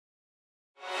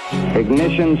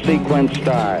Ignition sequence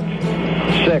starts.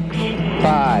 6,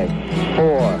 5,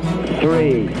 4,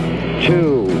 3,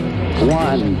 2,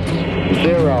 1,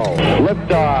 0.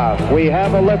 Liftoff. We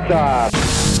have a liftoff.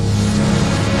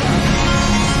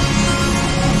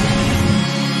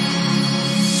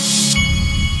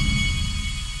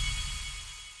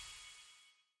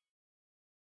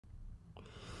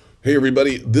 Hey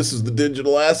everybody, this is the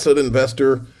Digital Asset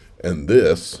Investor, and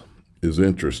this is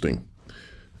interesting.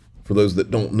 For those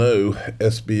that don't know,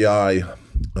 SBI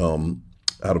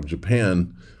out of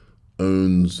Japan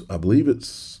owns, I believe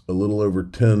it's a little over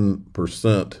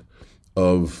 10%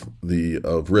 of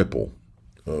Ripple,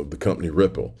 of the company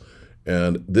Ripple.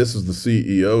 And this is the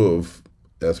CEO of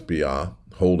SBI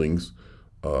Holdings,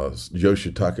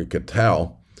 Yoshitaka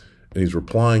Katal. And he's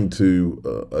replying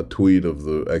to a tweet of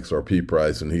the XRP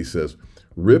price, and he says,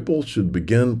 Ripple should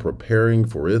begin preparing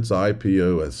for its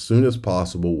IPO as soon as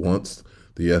possible once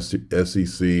the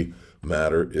SEC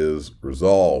matter is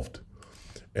resolved.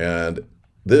 And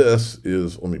this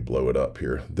is, let me blow it up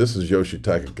here. This is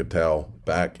Yoshitaka Katal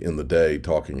back in the day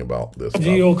talking about this.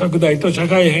 事業拡大と社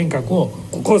会変革を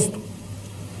起こすと。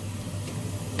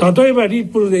例えばリ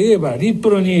ップルで言えば、リップ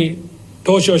ルに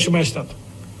投資をしましたと。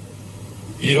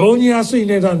非常に安い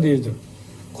値段で入れてる。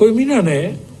これみんな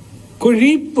ね、これ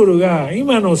リップルが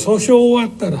今の訴訟終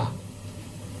わったら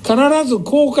必ず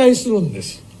公開するんで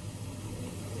す。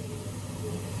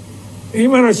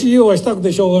今の CEO はしたく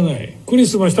てしょうがない。クリ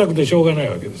スもしたくてしょうがない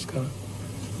わけですから。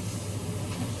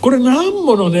これ何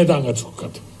もの値段がつくか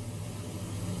と。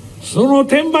その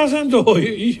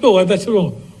 10% 以上私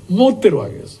も持ってるわ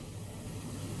けです。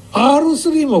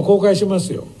R3 も公開しま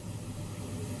すよ。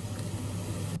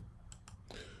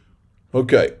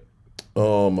Okay,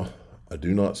 I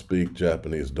do not speak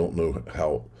Japanese, don't know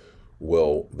how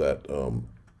well that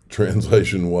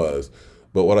translation was,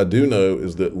 but what I do know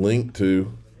is that Link2,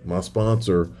 my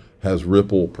sponsor, has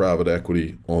Ripple private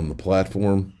equity on the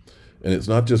platform, and it's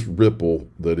not just Ripple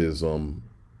that is,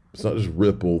 it's not just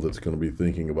Ripple that's going to be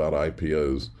thinking about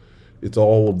IPOs, it's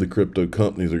all of the crypto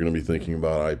companies are going to be thinking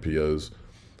about IPOs.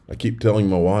 I keep telling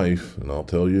my wife, and I'll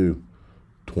tell you,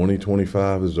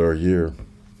 2025 is our year.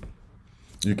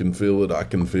 You can feel it. I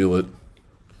can feel it.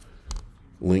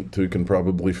 Link2 can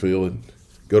probably feel it.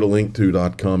 Go to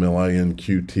link2.com,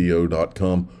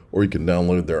 linqto.com, or you can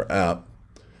download their app.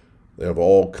 They have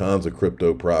all kinds of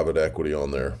crypto private equity on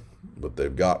there, but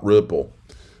they've got Ripple.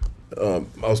 I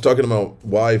was talking to my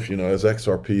wife, you know, as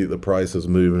XRP, the price is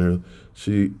moving.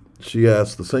 She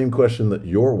asked the same question that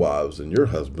your wives and your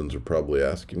husbands are probably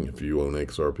asking if you own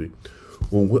XRP.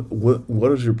 Well,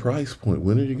 what is your price point?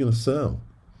 When are you going to sell?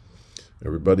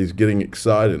 Everybody's getting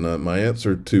excited. And my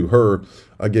answer to her,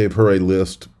 I gave her a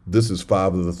list. This is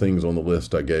 5 of the things on the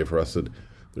list I gave her. I said,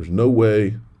 there's no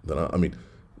way that I mean,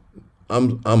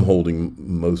 I'm holding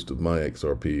most of my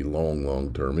XRP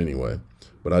long term anyway,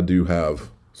 but I do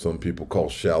have some people call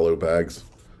shallow bags.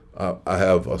 I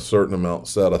have a certain amount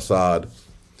set aside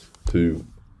to,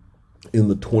 in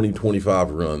the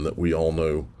 2025 run that we all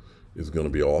know is going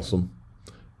to be awesome.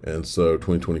 And so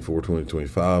 2024,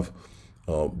 2025,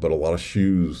 but a lot of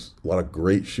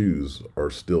great shoes are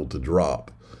still to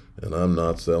drop, and I'm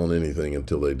not selling anything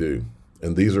until they do.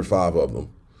 And these are 5 of them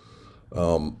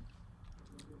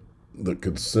that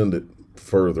could send it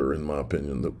further, in my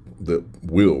opinion, that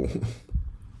will.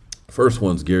 First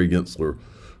one's Gary Gensler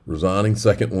resigning.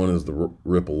 Second one is the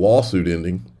Ripple lawsuit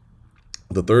ending.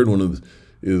 The third one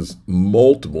is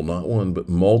multiple, not one, but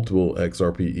multiple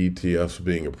XRP ETFs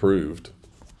being approved.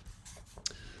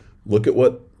 Look at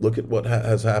what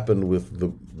has happened with the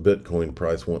Bitcoin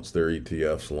price once their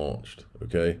ETFs launched,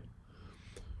 okay?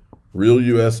 Real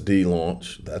USD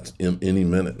launch, that's any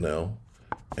minute now.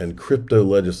 And crypto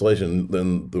legislation,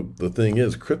 then the thing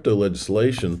is, crypto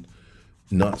legislation,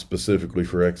 not specifically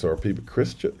for XRP, but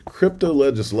crypto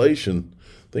legislation,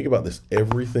 think about this,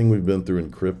 everything we've been through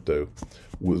in crypto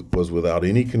was without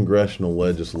any congressional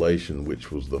legislation,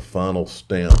 which was the final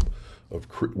stamp of,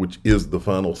 which is the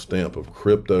final stamp of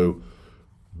crypto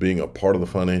being a part of the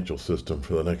financial system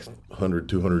for the next 100,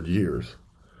 200 years.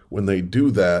 When they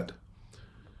do that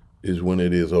is when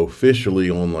it is officially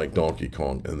on like Donkey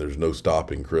Kong and there's no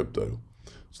stopping crypto.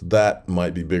 So that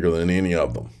might be bigger than any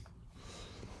of them.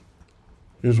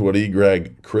 Here's what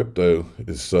eGreg Crypto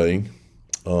is saying.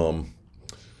 XRP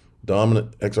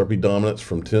dominance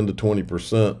from 10 to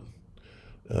 20%.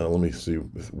 Let me see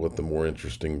what the more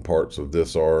interesting parts of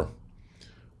this are.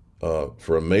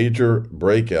 For a major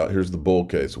breakout, here's the bull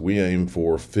case. We aim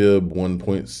for fib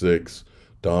 1.6,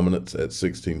 dominance at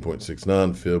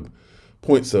 16.69, fib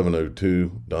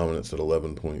 0.702, dominance at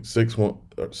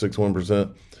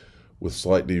 11.61%. with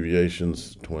slight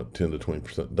deviations, 10 to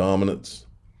 20% dominance.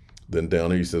 Then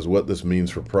down here he says what this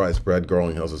means for price. Brad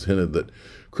Garlinghouse has hinted that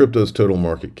crypto's total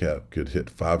market cap could hit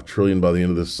 $5 trillion by the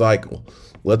end of this cycle.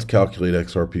 Let's calculate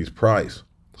XRP's price.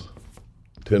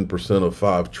 10% of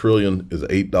 $5 trillion is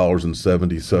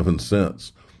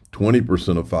 $8.77.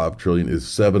 20% of $5 trillion is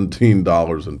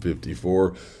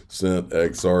 $17.54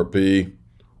 XRP.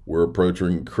 We're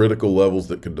approaching critical levels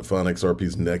that could define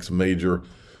XRP's next major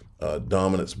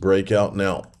dominance breakout.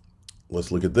 Now,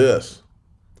 let's look at this.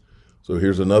 So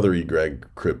here's another eGrag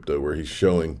crypto where he's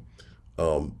showing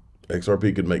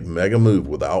XRP could make mega move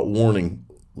without warning,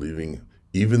 leaving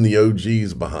even the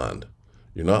OGs behind.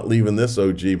 You're not leaving this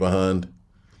OG behind.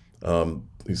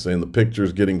 He's saying the picture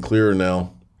is getting clearer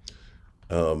now.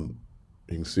 You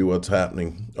can see what's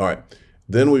happening. All right,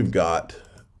 then we've got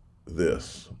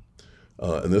this.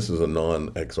 And this is a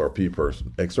non-XRP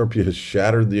person. XRP has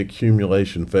shattered the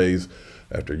accumulation phase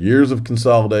after years of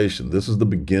consolidation. This is the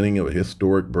beginning of a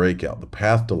historic breakout. The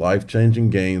path to life-changing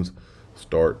gains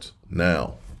starts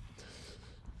now.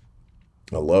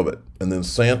 I love it. And then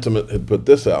Santiment had put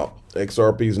this out.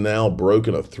 XRP's now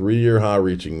broken a 3-year high,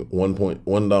 reaching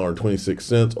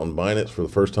 $1.26 on Binance for the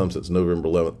first time since November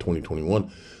 11th,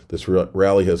 2021. This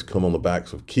rally has come on the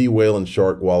backs of key whale and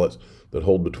shark wallets that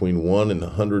hold between 1 and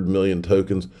 100 million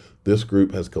tokens. This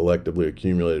group has collectively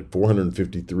accumulated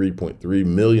 453.3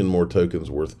 million more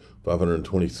tokens worth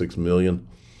 $526 million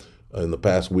in the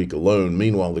past week alone.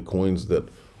 Meanwhile, the coins that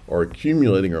are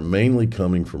accumulating are mainly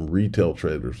coming from retail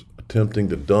traders attempting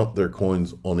to dump their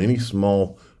coins on any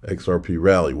small XRP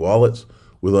rally. Wallets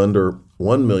with under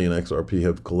 1 million XRP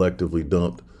have collectively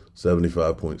dumped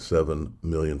 75.7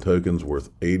 million tokens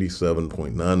worth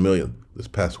 $87.9 million this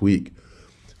past week.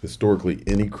 Historically,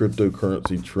 any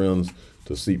cryptocurrency trends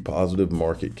to see positive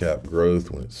market cap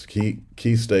growth when its key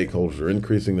stakeholders are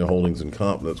increasing their holdings and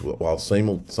confidence, while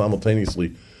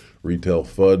simultaneously retail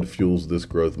FUD fuels this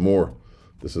growth more.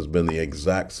 This has been the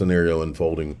exact scenario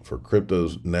unfolding for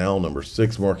crypto's now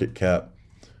 #6 market cap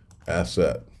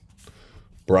asset.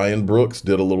 Brian Brooks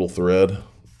did a little thread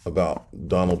about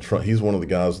Donald Trump. He's one of the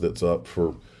guys that's up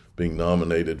for being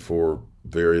nominated for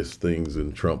various things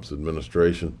in Trump's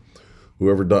administration.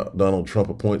 Whoever Donald Trump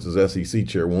appoints as SEC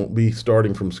chair won't be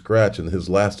starting from scratch. In his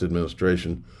last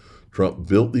administration, Trump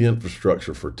built the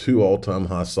infrastructure for 2 all-time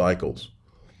high cycles.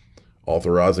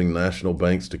 Authorizing national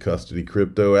banks to custody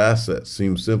crypto assets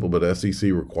seems simple, but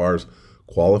SEC requires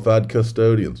qualified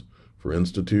custodians for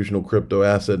institutional crypto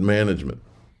asset management.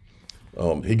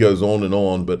 He goes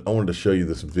on, but I wanted to show you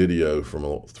this video from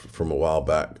a while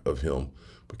back of him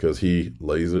because he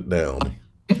lays it down.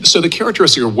 So the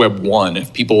characteristic of Web 1,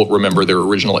 if people remember their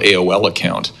original AOL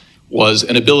account, was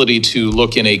an ability to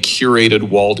look in a curated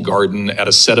walled garden at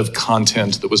a set of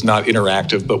content that was not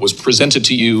interactive but was presented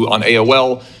to you on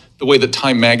AOL the way that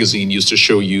Time magazine used to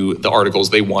show you the articles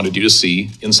they wanted you to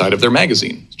see inside of their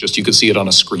magazine. Just you could see it on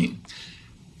a screen.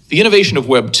 The innovation of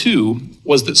Web 2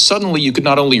 was that suddenly you could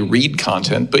not only read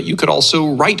content, but you could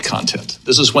also write content.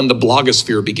 This is when the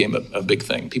blogosphere became a big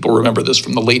thing. People remember this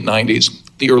from the late 90s,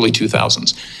 the early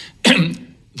 2000s.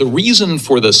 The reason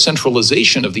for the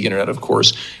centralization of the internet, of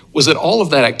course, was that all of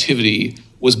that activity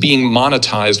was being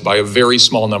monetized by a very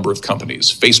small number of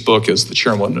companies. Facebook, as the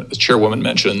chairwoman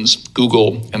mentions,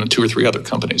 Google, and 2 or 3 other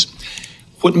companies.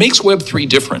 What makes Web 3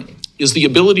 different is the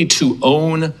ability to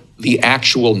own the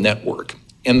actual network.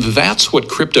 And that's what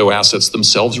crypto assets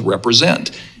themselves represent,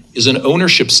 is an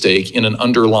ownership stake in an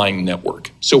underlying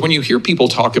network. So when you hear people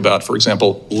talk about, for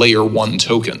example, layer 1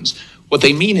 tokens, what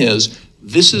they mean is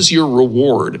this is your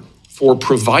reward for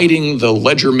providing the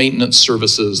ledger maintenance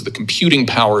services, the computing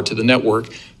power to the network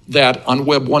that on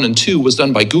Web 1 and 2 was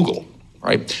done by Google,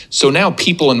 right? So now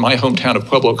people in my hometown of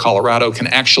Pueblo, Colorado can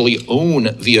actually own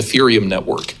the Ethereum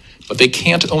network, but they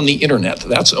can't own the internet.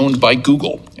 That's owned by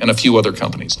Google and a few other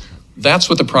companies. That's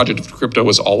what the project of crypto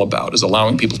is all about, is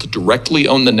allowing people to directly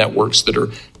own the networks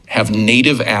that have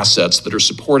native assets that are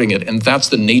supporting it. And that's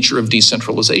the nature of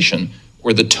decentralization,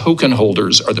 where the token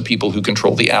holders are the people who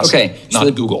control the asset, not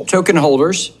so Google. Token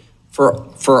holders,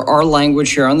 for our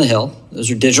language here on the Hill,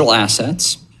 those are digital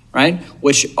assets, right?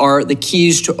 Which are the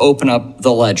keys to open up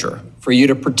the ledger for you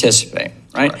to participate,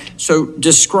 right? Correct. So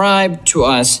describe to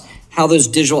us how those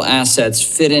digital assets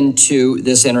fit into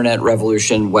this internet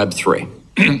revolution, Web 3.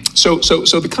 So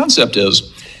the concept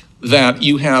is that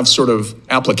you have sort of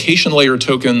application layer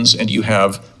tokens and you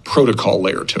have protocol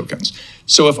layer tokens.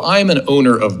 So if I'm an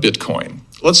owner of Bitcoin,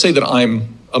 let's say that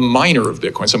I'm a miner of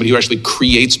Bitcoin, somebody who actually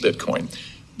creates Bitcoin.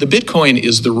 The Bitcoin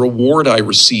is the reward I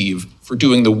receive for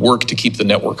doing the work to keep the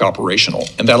network operational.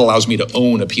 And that allows me to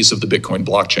own a piece of the Bitcoin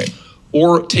blockchain.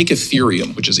 Or take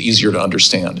Ethereum, which is easier to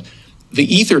understand. The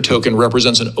Ether token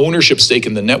represents an ownership stake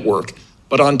in the network,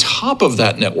 but on top of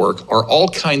that network are all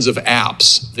kinds of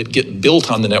apps that get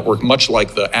built on the network, much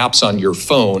like the apps on your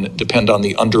phone depend on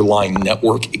the underlying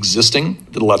network existing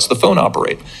that lets the phone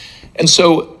operate. And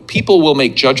so people will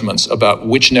make judgments about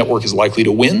which network is likely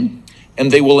to win,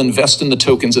 and they will invest in the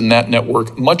tokens in that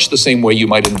network much the same way you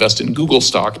might invest in Google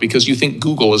stock because you think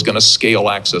Google is going to scale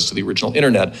access to the original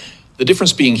internet. The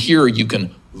difference being here, you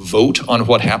can vote on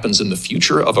what happens in the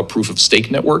future of a proof of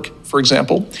stake network, for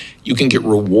example. You can get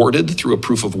rewarded through a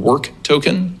proof of work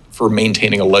token for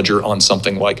maintaining a ledger on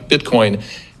something like Bitcoin.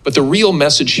 But the real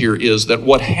message here is that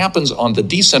what happens on the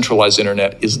decentralized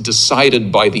internet is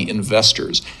decided by the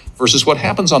investors versus what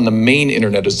happens on the main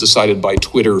internet is decided by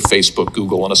Twitter, Facebook,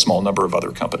 Google, and a small number of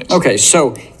other companies. Okay,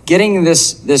 so getting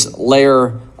this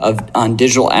layer on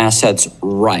digital assets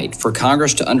right, for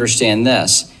Congress to understand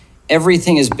this,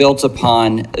 everything is built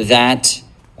upon that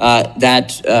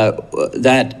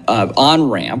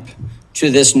on-ramp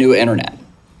to this new internet.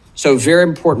 So very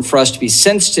important for us to be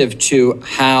sensitive to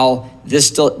how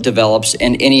this develops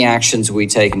and any actions we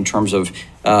take in terms of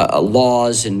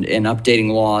laws and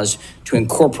updating laws to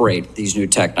incorporate these new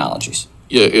technologies.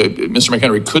 Yeah, Mr.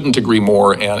 McHenry, couldn't agree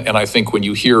more. And I think when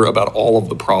you hear about all of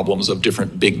the problems of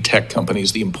different big tech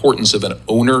companies, the importance of an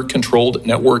owner-controlled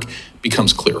network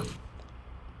becomes clear.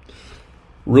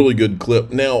 Really good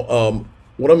clip. Now,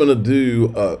 what I'm going to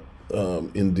do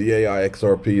in DAI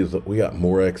XRP is that we got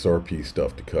more XRP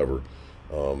stuff to cover,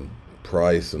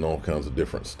 price and all kinds of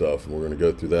different stuff, and we're going to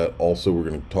go through that. Also, we're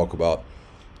going to talk about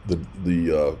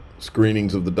the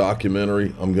screenings of the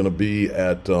documentary. I'm going to be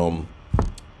at a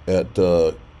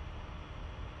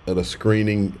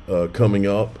screening coming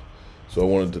up, so I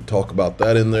wanted to talk about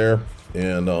that in there,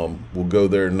 and we'll go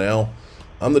there now.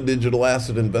 I'm the digital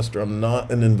asset investor. I'm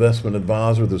not an investment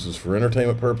advisor. This is for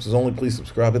entertainment purposes only. Please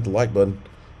subscribe, hit the like button,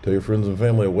 tell your friends and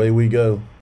family. Away we go.